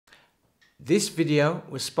This video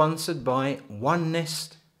was sponsored by One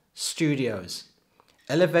Nest Studios.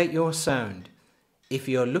 Elevate your sound. If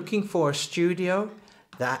you're looking for a studio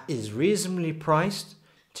that is reasonably priced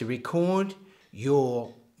to record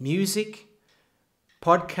your music,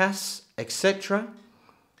 podcasts, etc.,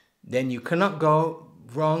 then you cannot go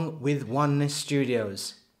wrong with One Nest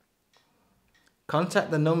Studios. Contact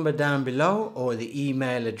the number down below or the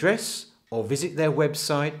email address or visit their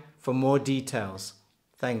website for more details.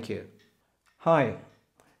 Thank you. Hi,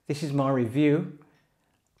 this is my review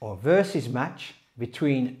or versus match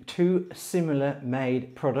between two similar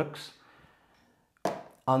made products.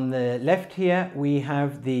 On the left here we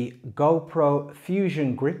have the GoPro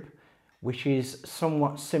Fusion Grip, which is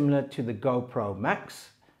somewhat similar to the GoPro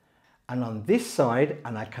Max. And on this side,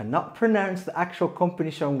 and I cannot pronounce the actual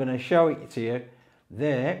company, so I'm going to show it to you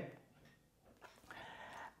there,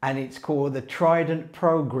 and it's called the Trident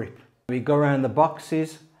Pro Grip. We go around the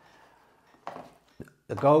boxes,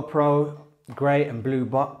 the GoPro grey and blue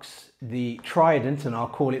box, the Trident, and I'll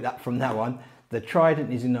call it that from now on. The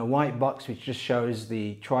Trident is in a white box which just shows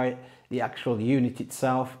the actual unit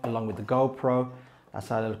itself along with the GoPro. That's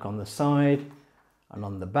how they look on the side and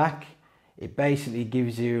on the back. It basically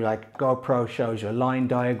gives you, like GoPro shows you a line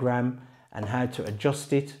diagram and how to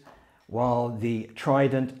adjust it, while the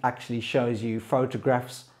Trident actually shows you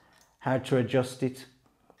photographs, how to adjust it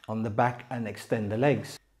on the back and extend the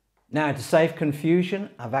legs. Now, to save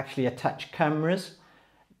confusion, I've actually attached cameras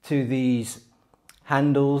to these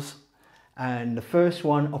handles, and the first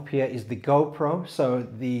one up here is the GoPro. So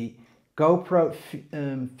the GoPro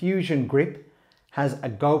Fusion Grip has a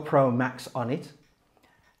GoPro Max on it,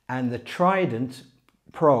 and the Trident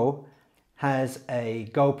Pro has a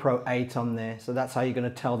GoPro 8 on there. So that's how you're going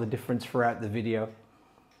to tell the difference throughout the video.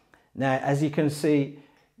 Now, as you can see,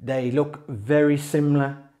 they look very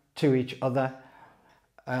similar to each other.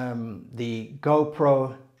 The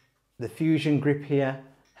GoPro, the Fusion Grip here,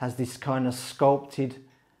 has this kind of sculpted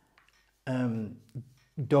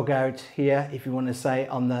dugout here, if you want to say,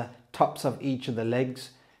 on the tops of each of the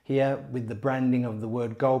legs here, with the branding of the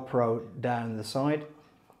word GoPro down the side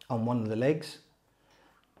on one of the legs.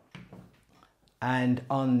 And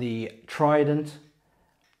on the Trident,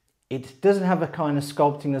 it doesn't have a kind of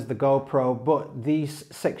sculpting as the GoPro, but these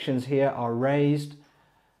sections here are raised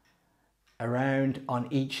around on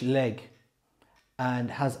each leg and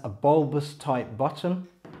has a bulbous type bottom,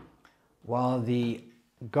 while the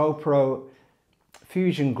GoPro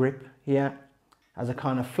Fusion Grip here has a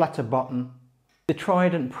kind of flatter bottom. The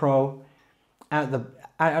Trident Pro, out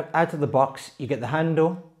of the box, you get the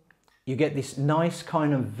handle, you get this nice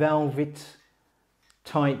kind of velvet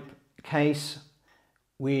type case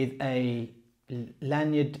with a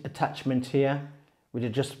lanyard attachment here, with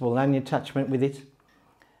adjustable lanyard attachment with it.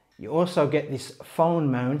 You also get this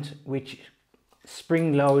phone mount, which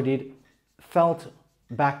spring-loaded felt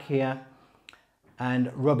back here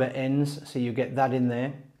and rubber ends, so you get that in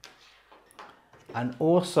there. And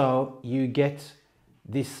also you get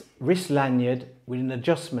this wrist lanyard with an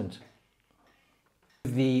adjustment.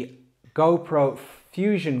 The GoPro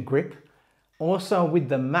Fusion Grip, also with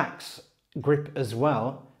the Max grip as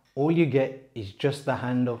well, all you get is just the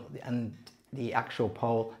handle and the actual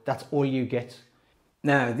pole. That's all you get.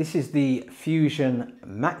 Now, this is the Fusion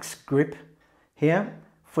Max grip here,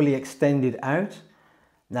 fully extended out.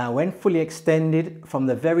 Now, when fully extended, from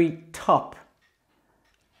the very top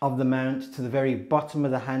of the mount to the very bottom of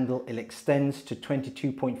the handle, it extends to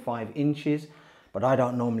 22.5 inches, but I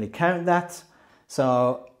don't normally count that.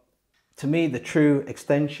 So to me, the true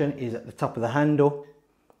extension is at the top of the handle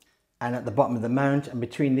and at the bottom of the mount, and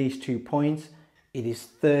between these 2 points, it is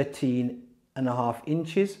 13.5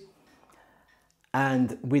 inches.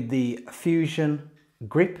 And with the Fusion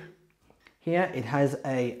Grip here, it has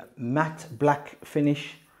a matte black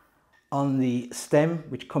finish on the stem,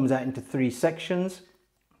 which comes out into 3 sections.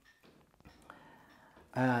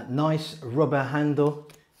 Nice rubber handle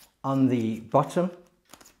on the bottom.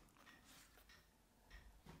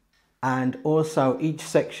 And also each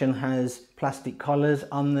section has plastic collars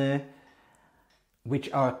on there,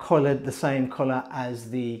 which are coloured the same colour as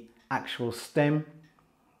the actual stem.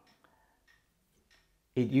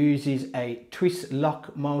 It uses a twist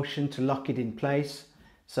lock motion to lock it in place.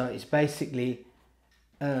 So it's basically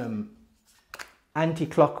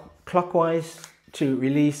anti-clockwise to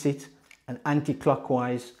release it and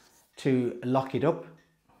anti-clockwise to lock it up.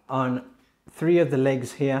 On 3 of the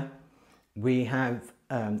legs here, we have,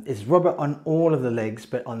 it's rubber on all of the legs,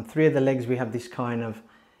 but on 3 of the legs we have this kind of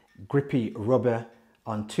grippy rubber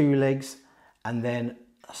on 2 legs, and then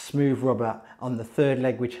smooth rubber on the 3rd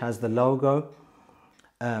leg, which has the logo.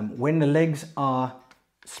 When the legs are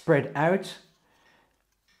spread out.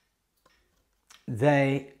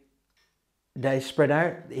 They spread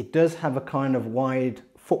out. It does have a kind of wide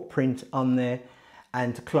footprint on there,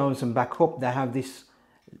 and to close them back up, they have this,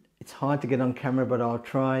 it's hard to get on camera but I'll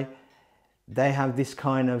try. They have this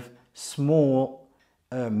kind of small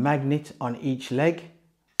magnet on each leg,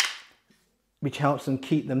 which helps them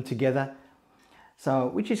keep them together. So,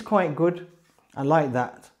 which is quite good. I like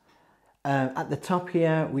that. At the top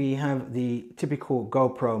here we have the typical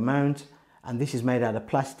GoPro mount, and this is made out of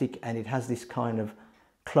plastic, and it has this kind of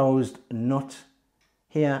closed nut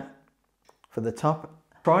here for the top.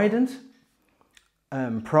 Trident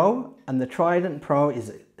Pro, and the Trident Pro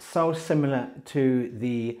is so similar to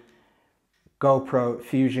the GoPro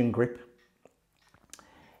Fusion Grip.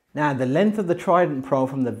 Now the length of the Trident Pro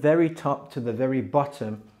from the very top to the very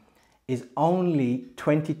bottom is only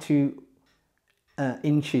 22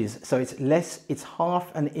 inches, so it's less, it's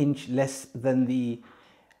half an inch less than the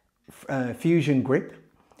Fusion Grip.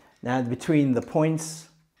 Now between the points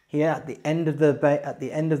here at the end of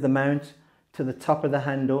the mount to the top of the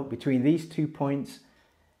handle, between these 2 points,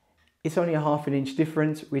 it's only a half an inch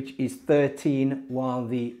difference, which is 13, while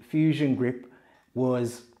the Fusion Grip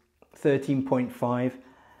was 13.5.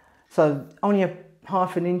 So only a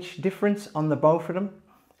half an inch difference on the both of them.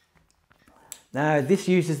 Now this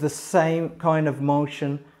uses the same kind of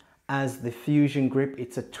motion as the Fusion Grip.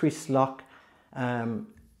 It's a twist lock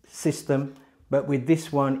system, but with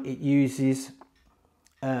this one it uses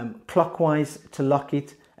clockwise to lock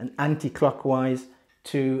it and anti-clockwise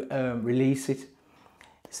to release it.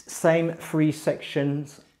 Same 3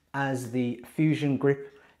 sections as the Fusion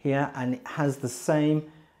Grip here, and it has the same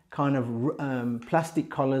kind of plastic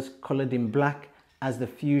collars colored in black as the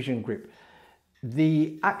Fusion Grip.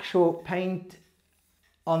 The actual paint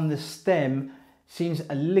on the stem seems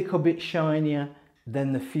a little bit shinier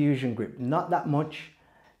than the Fusion Grip. Not that much,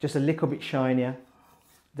 just a little bit shinier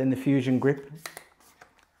than the Fusion Grip.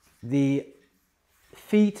 The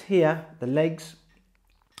feet here, the legs,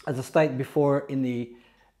 as I stated before in the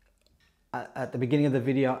at the beginning of the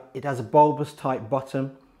video, it has a bulbous type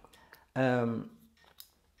bottom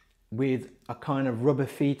with a kind of rubber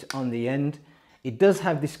feet on the end. It does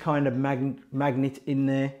have this kind of magnet in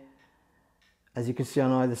there, as you can see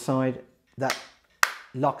on either side, that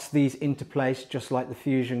locks these into place just like the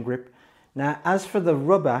Fusion Grip. Now as for the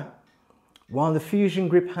rubber, while the Fusion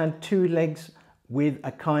Grip had 2 legs with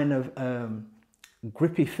a kind of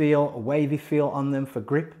grippy feel, a wavy feel on them for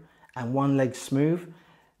grip, and 1 leg smooth,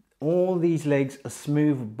 all these legs are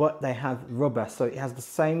smooth, but they have rubber, so it has the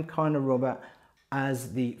same kind of rubber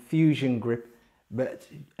as the Fusion Grip, but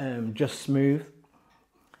just smooth.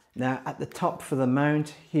 Now at the top for the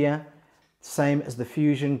mount here, same as the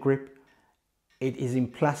Fusion Grip, it is in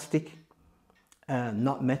plastic,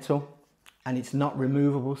 not metal, and it's not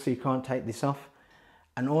removable, so you can't take this off.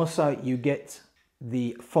 And also you get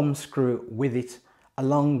the thumb screw with it,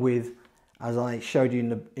 along with, as I showed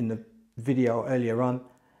you in the video earlier on,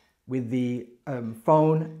 with the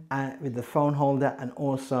phone with the phone holder, and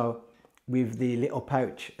also with the little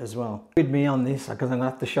pouch as well. With me on this, because I'm going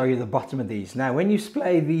to have to show you the bottom of these. Now when you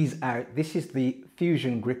splay these out, this is the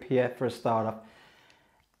Fusion Grip here for a start off.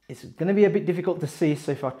 It's going to be a bit difficult to see,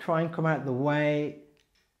 so if I try and come out the way,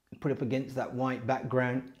 put up against that white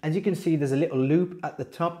background, as you can see there's a little loop at the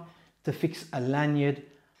top to fix a lanyard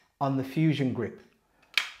on the Fusion Grip.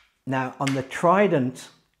 Now on the Trident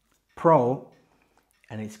Pro,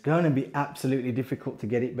 and it's going to be absolutely difficult to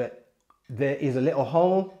get it, but there is a little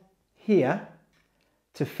hole here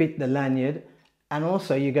to fit the lanyard, and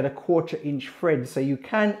also you get a 1/4 inch thread, so you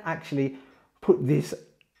can actually put this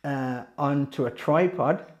onto a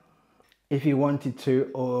tripod if you wanted to,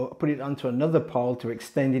 or put it onto another pole to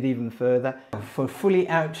extend it even further. For fully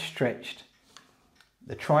outstretched,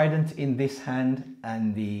 the Trident in this hand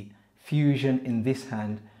and the Fusion in this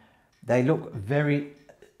hand, they look very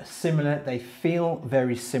similar, they feel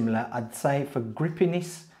very similar. I'd say for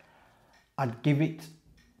grippiness, I'd give it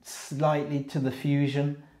slightly to the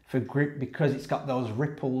Fusion for grip, because it's got those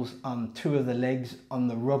ripples on 2 of the legs on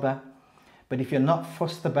the rubber. But if you're not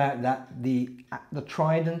fussed about that, the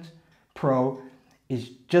Trident Pro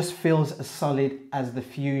just feels as solid as the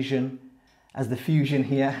Fusion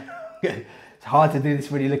here. It's hard to do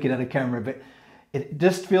this when you're looking at a camera, but it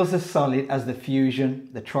just feels as solid as the Fusion,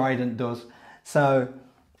 the Trident does. So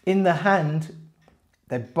in the hand,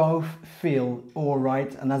 they both feel all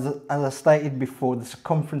right, and as I stated before, the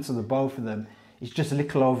circumference of the both of them is just a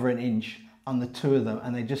little over an inch on the 2 of them,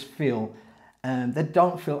 and they just feel, they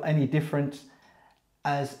don't feel any different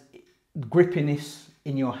as grippiness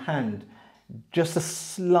in your hand, just a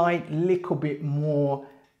slight little bit more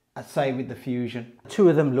I'd say with the Fusion. Two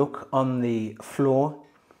of them look on the floor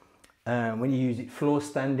when you use it floor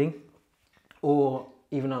standing, or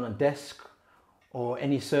even on a desk or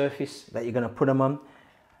any surface that you're going to put them on.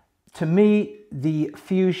 To me, the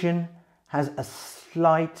Fusion has a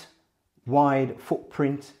slight wide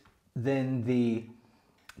footprint than the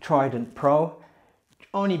Trident Pro,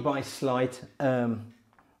 only by slight,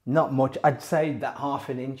 not much. I'd say that half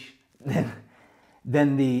an inch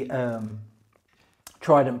than the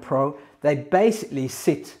Trident Pro. They basically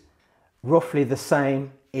sit roughly the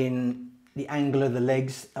same in the angle of the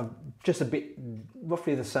legs, just a bit,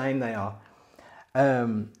 roughly the same they are.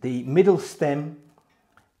 The middle stem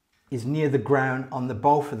is near the ground on the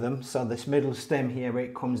both of them, so this middle stem here where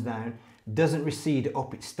it comes down doesn't recede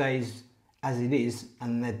up, it stays as it is,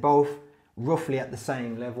 and they're both roughly at the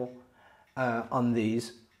same level on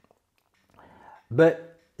these.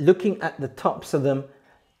 But looking at the tops of them,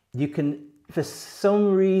 you can, for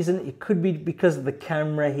some reason, it could be because of the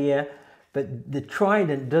camera here, but the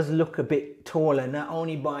Trident does look a bit taller, not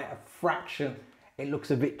only by a fraction, it looks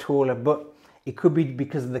a bit taller, but it could be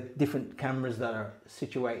because of the different cameras that are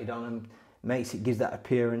situated on them, gives that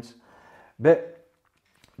appearance. But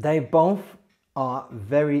they both are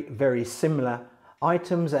very, very similar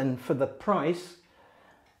items, and for the price,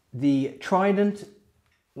 the Trident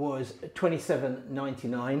was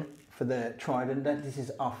 $27.99 for the Trident. This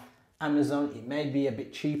is off Amazon. It may be a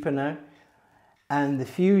bit cheaper now. And the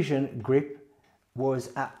Fusion grip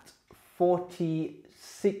was at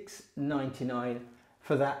 $46.99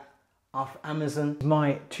 for that off Amazon.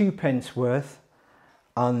 My 2p worth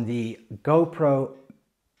on the GoPro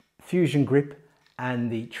Fusion grip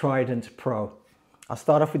and the Trident Pro. I'll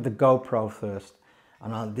start off with the GoPro first,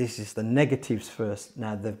 and this is the negatives first.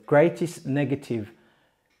 Now, the greatest negative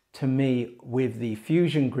to me with the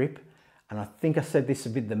Fusion grip, and I think I said this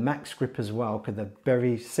with the Max grip as well, because they're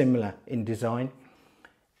very similar in design,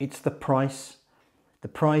 it's the price. The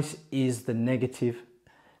price is the negative.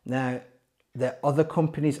 Now, there are other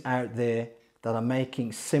companies out there that are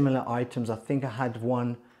making similar items. I think I had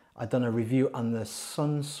one, I done a review on the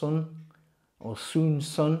Sun or Sun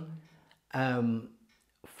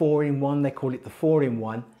 4-in-1, they call it the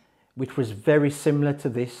 4-in-1, which was very similar to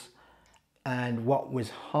this, and what was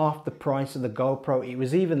half the price of the GoPro. It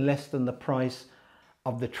was even less than the price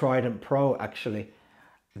of the Trident Pro, actually.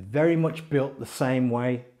 Very much built the same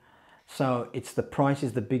way, so it's the price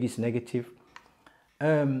is the biggest negative.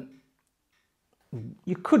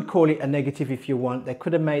 You could call it a negative if you want. They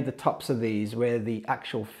could have made the tops of these where the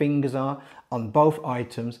actual fingers are on both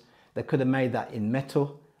items, they could have made that in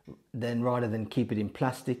metal then rather than keep it in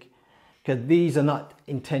plastic, because these are not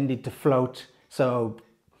intended to float. So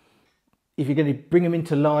if you're going to bring them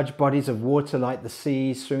into large bodies of water like the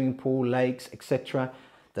seas, swimming pool, lakes, etc.,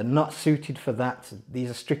 they're not suited for that. These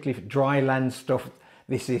are strictly for dry land stuff.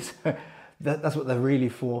 This is that's what they're really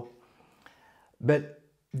for. But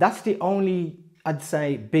that's the only, I'd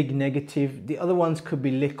say, big negative. The other ones could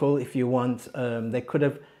be little if you want. They could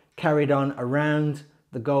have carried on around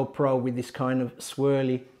the GoPro with this kind of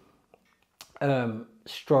swirly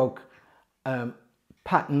stroke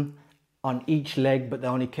pattern on each leg, but they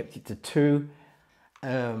only kept it to 2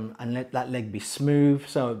 and let that leg be smooth.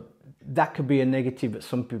 So that could be a negative, but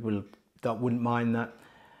some people wouldn't mind that.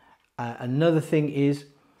 Another thing is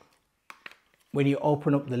when you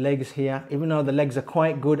open up the legs here, even though the legs are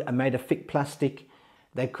quite good and made of thick plastic,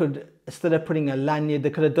 they could, instead of putting a lanyard, they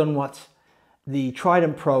could have done what the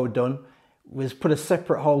Trident Pro done, was put a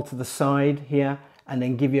separate hole to the side here and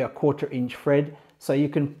then give you a 1/4 inch thread, so you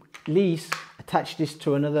can at least attach this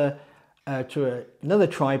to another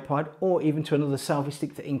tripod, or even to another selfie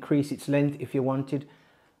stick to increase its length if you wanted.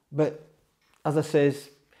 But as I says,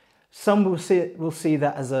 some will see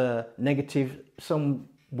that as a negative, some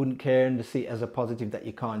wouldn't care and see it as a positive that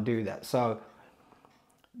you can't do that. So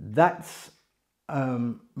that's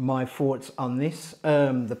my thoughts on this.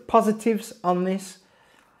 The positives on this,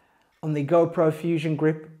 on the GoPro Fusion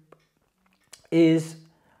grip, is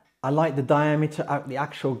I like the diameter of the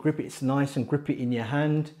actual grip. It's nice and grippy in your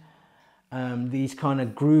hand. These kind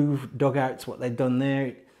of groove dugouts, what they've done there,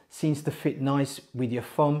 it seems to fit nice with your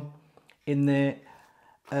thumb in there.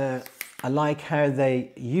 I like how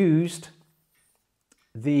they used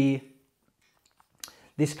this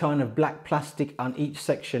kind of black plastic on each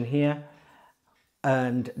section here,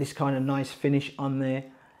 and this kind of nice finish on there,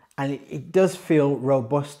 and it does feel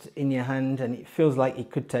robust in your hand, and it feels like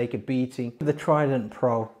it could take a beating. The Trident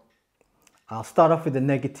Pro, I'll start off with the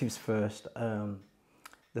negatives first.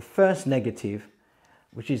 The first negative,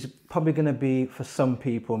 which is probably going to be for some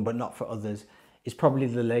people but not for others, is probably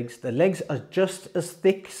the legs. The legs are just as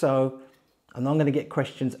thick, so and I'm going to get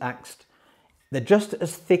questions asked. They're just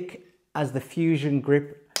as thick as the Fusion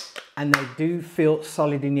grip, and they do feel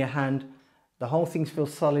solid in your hand. The whole thing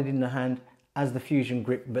feels solid in the hand as the Fusion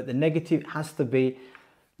grip, but the negative has to be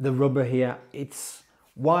the rubber here. It's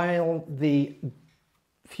while the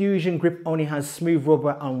Fusion grip only has smooth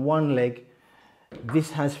rubber on one leg,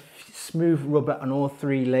 this has smooth rubber on all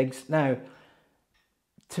three legs. Now,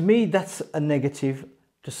 to me, that's a negative.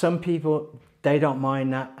 To some people, they don't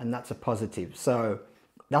mind that, and that's a positive. So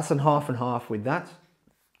that's a half and half with that.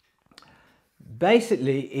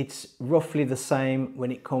 Basically, it's roughly the same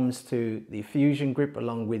when it comes to the Fusion grip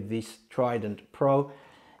along with this Trident Pro,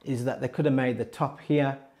 is that they could have made the top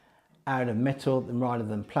here out of metal rather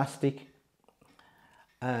than plastic.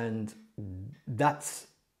 And that's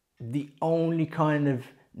the only kind of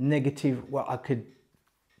negative what I could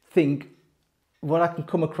think, what I can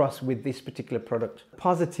come across with this particular product.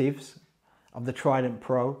 Positives of the Trident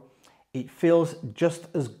Pro: it feels just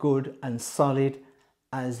as good and solid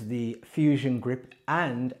as the Fusion grip,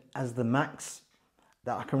 and as the Max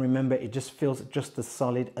that I can remember, it just feels just as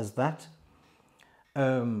solid as that.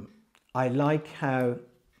 I like how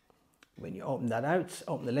when you open that out,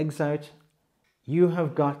 open the legs out, you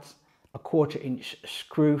have got a 1/4 inch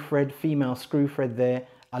screw thread, female screw thread there,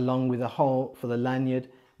 along with a hole for the lanyard,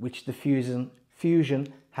 which the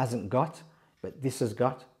Fusion hasn't got, but this has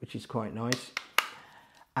got, which is quite nice.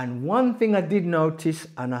 And one thing I did notice,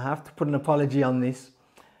 and I have to put an apology on this,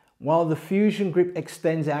 while the Fusion grip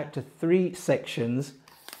extends out to 3 sections,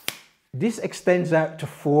 this extends out to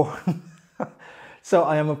 4. So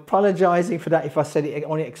I am apologizing for that if I said it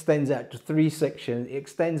only extends out to 3 sections. It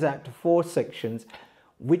extends out to 4 sections,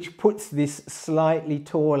 which puts this slightly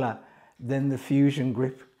taller than the Fusion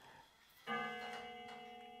grip.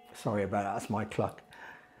 Sorry about that, that's my clock.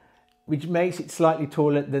 Which makes it slightly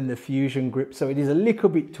taller than the Fusion grip. So it is a little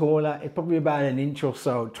bit taller. It's probably about 1 inch or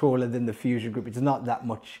so taller than the Fusion grip. It's not that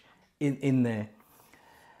much in there.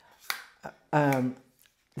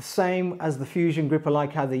 The same as the Fusion grip, I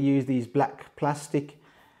like how they use these black plastic.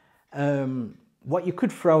 What you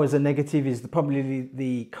could throw as a negative is probably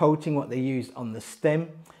the coating, what they use on the stem.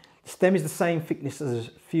 The stem is the same thickness as a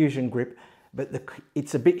Fusion grip, but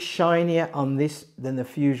it's a bit shinier on this than the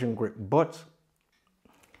Fusion grip. But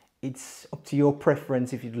it's up to your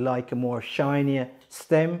preference if you'd like a more shinier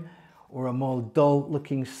stem or a more dull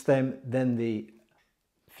looking stem than the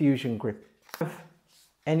Fusion grip.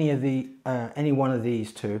 Any one of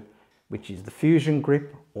these two, which is the Fusion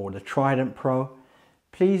grip or the Trident Pro,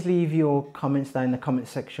 please leave your comments down in the comment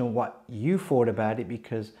section what you thought about it,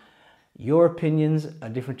 because your opinions are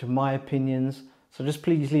different to my opinions. So just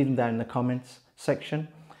please leave them down in the comments section.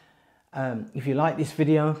 If you like this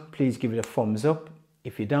video, please give it a thumbs up.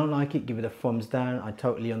 If you don't like it, give it a thumbs down. I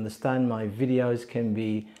totally understand my videos can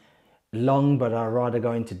be long, but I'd rather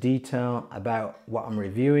go into detail about what I'm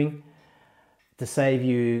reviewing to save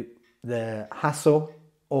you the hassle,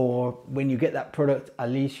 or when you get that product, at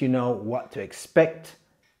least you know what to expect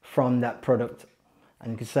from that product.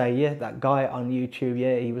 And you can say, yeah, that guy on YouTube,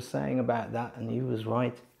 yeah, he was saying about that and he was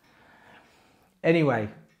right. Anyway,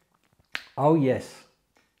 oh yes,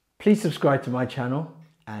 please subscribe to my channel,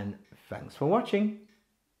 and thanks for watching.